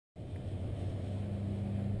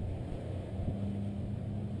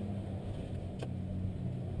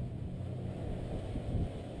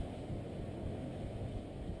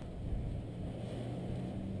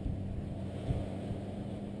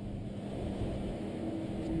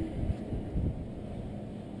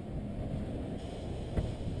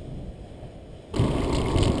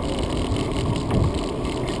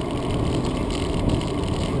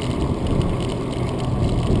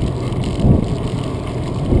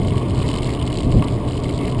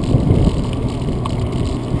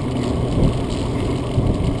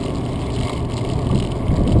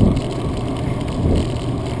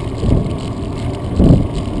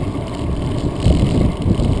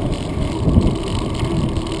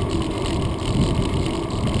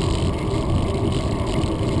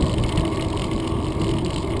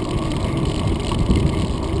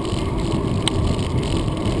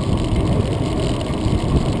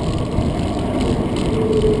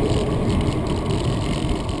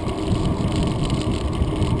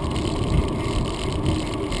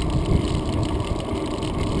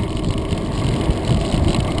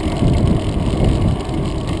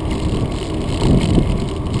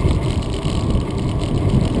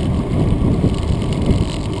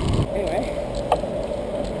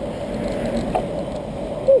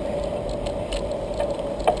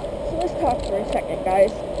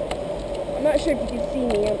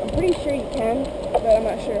but I'm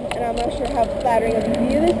not sure. And I'm not sure how flattering of a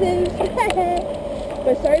view this is.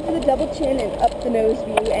 But sorry for the double chin and up the nose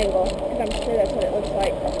view angle, because I'm sure that's what it looks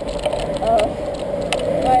like.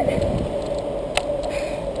 But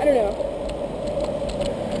I don't know.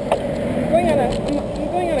 I'm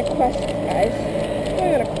going on a quest, guys. I'm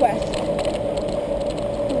going on a quest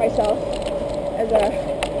for myself,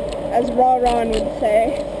 as Raw Ron would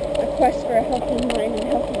say, a quest for a healthy mind and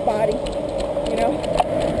healthy body. You know,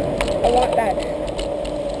 I want that.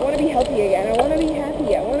 I want to be healthy again. I want to be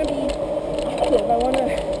happy. I want to be active. I want to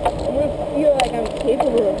feel like I'm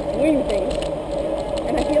capable of doing things.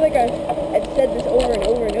 And I feel like I've said this over and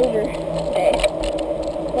over and over today.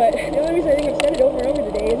 But the only reason I think I've said it over and over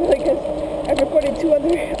today is because I've recorded 2 other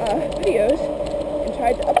videos and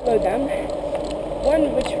tried to upload them. One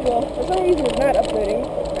which will, for some reason, is not uploading,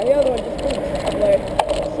 and the other one just didn't upload.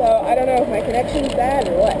 So I don't know if my connection's bad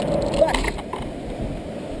or what. But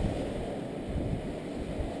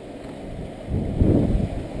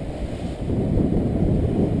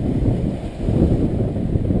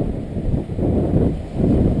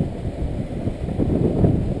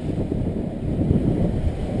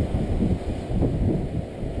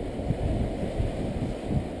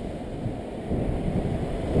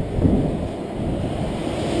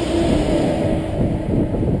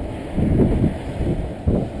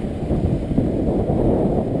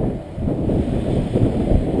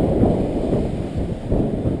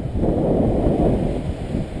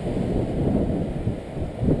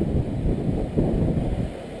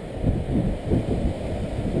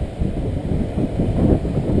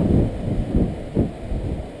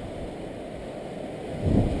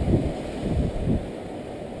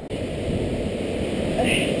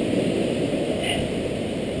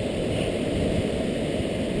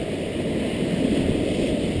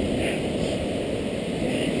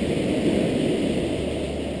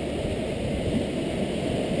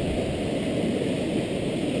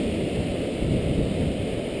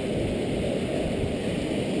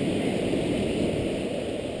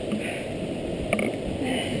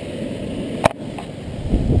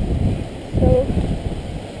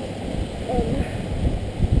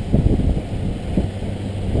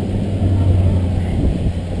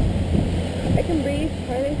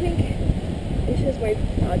my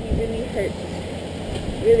body really hurts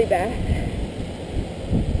really bad.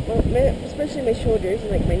 Well, especially my shoulders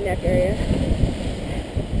and like my neck area.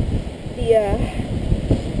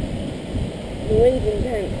 The wind's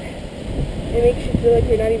intense. It makes you feel like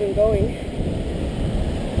you're not even going.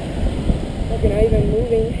 Like you're not even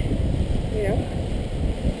moving, you know?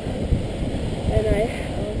 And I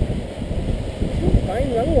feel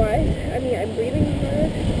fine lung-wise. I mean, I'm breathing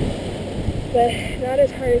hard, but not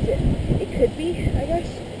as hard as it could be, I guess.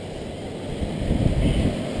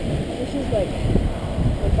 It's just like,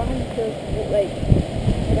 my body feels like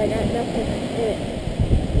I got nothing in it,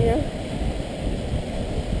 you know?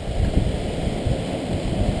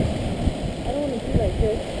 I don't want to be like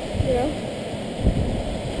this, you know?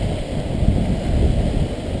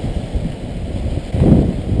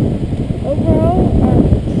 Overall,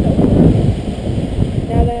 so far,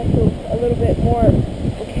 now that I feel a little bit more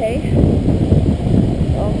okay,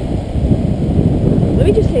 let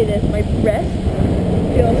me just say this, my breast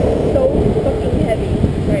feels so fucking heavy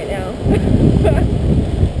right now.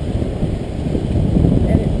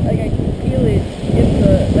 And it's like I can feel it in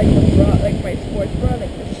the bra, like my sports bra,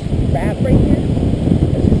 like the strap right here.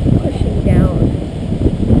 It's just pushing down.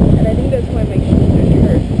 And I think that's why my shoulders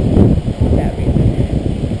hurt for that reason.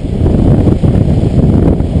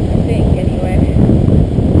 I think, anyway.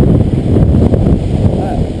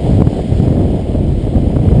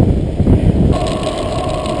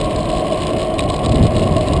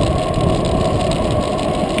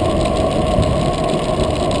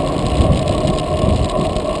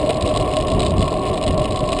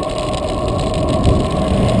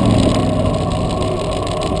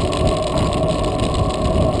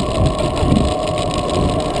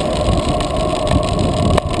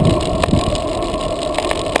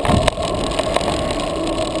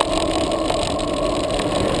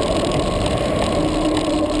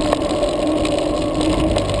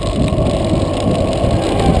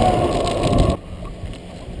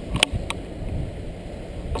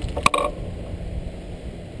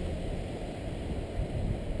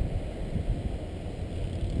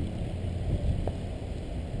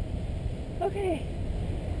 Okay,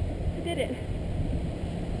 I did it.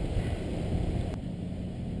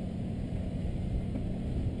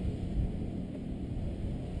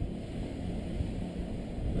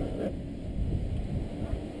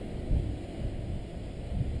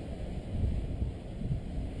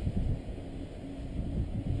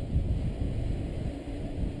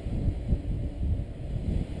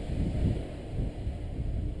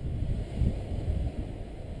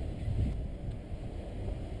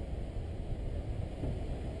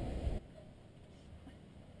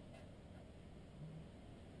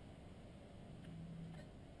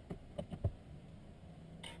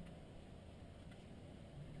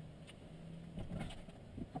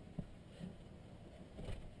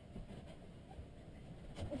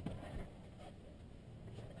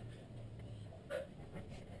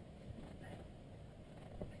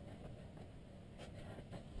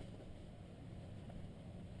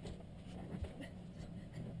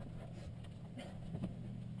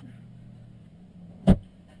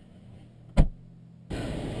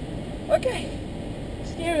 Okay,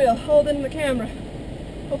 steering wheel holding the camera.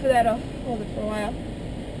 Hopefully that'll hold it for a while.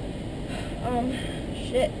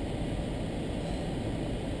 Shit.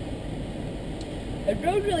 I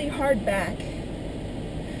rode really hard back.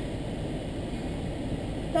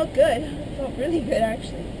 Felt good. Felt really good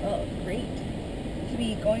actually. Felt great to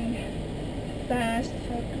be going fast.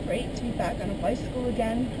 Felt great to be back on a bicycle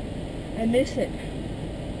again. I miss it.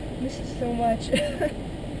 I miss it so much.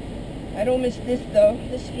 I don't miss this though.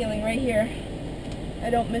 This feeling right here. I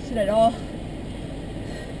don't miss it at all.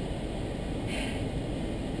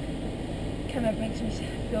 Kind of makes me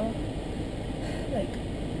feel like,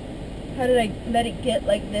 how did I let it get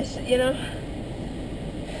like this, you know?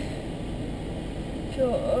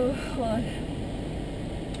 Feel, oh, hold on.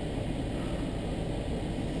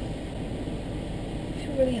 I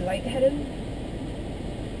feel really lightheaded.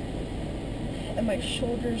 And my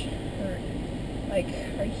shoulders hurt. Like,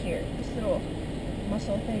 right here. This little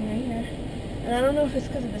muscle thing right here. And I don't know if it's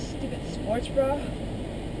because of this stupid sports bra.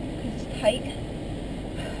 Because it's tight.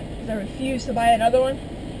 Because I refuse to buy another one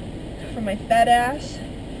for my fat ass.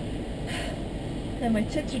 And my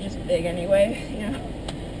tits are just big anyway, you know.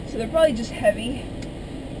 So they're probably just heavy.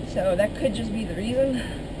 So that could just be the reason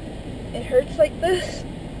it hurts like this.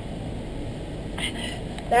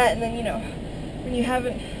 That, and then, you know, when you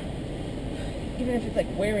haven't, even if it's like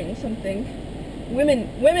wearing something,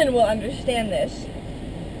 women will understand this,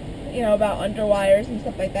 you know, about underwires and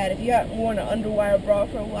stuff like that. If you haven't worn an underwire bra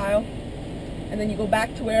for a while, and then you go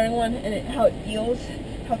back to wearing one, and how it feels,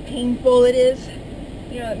 how painful it is,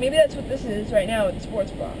 you know, maybe that's what this is right now with the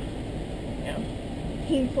sports bra, you know,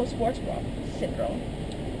 painful sports bra syndrome,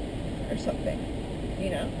 or something, you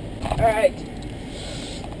know. Alright,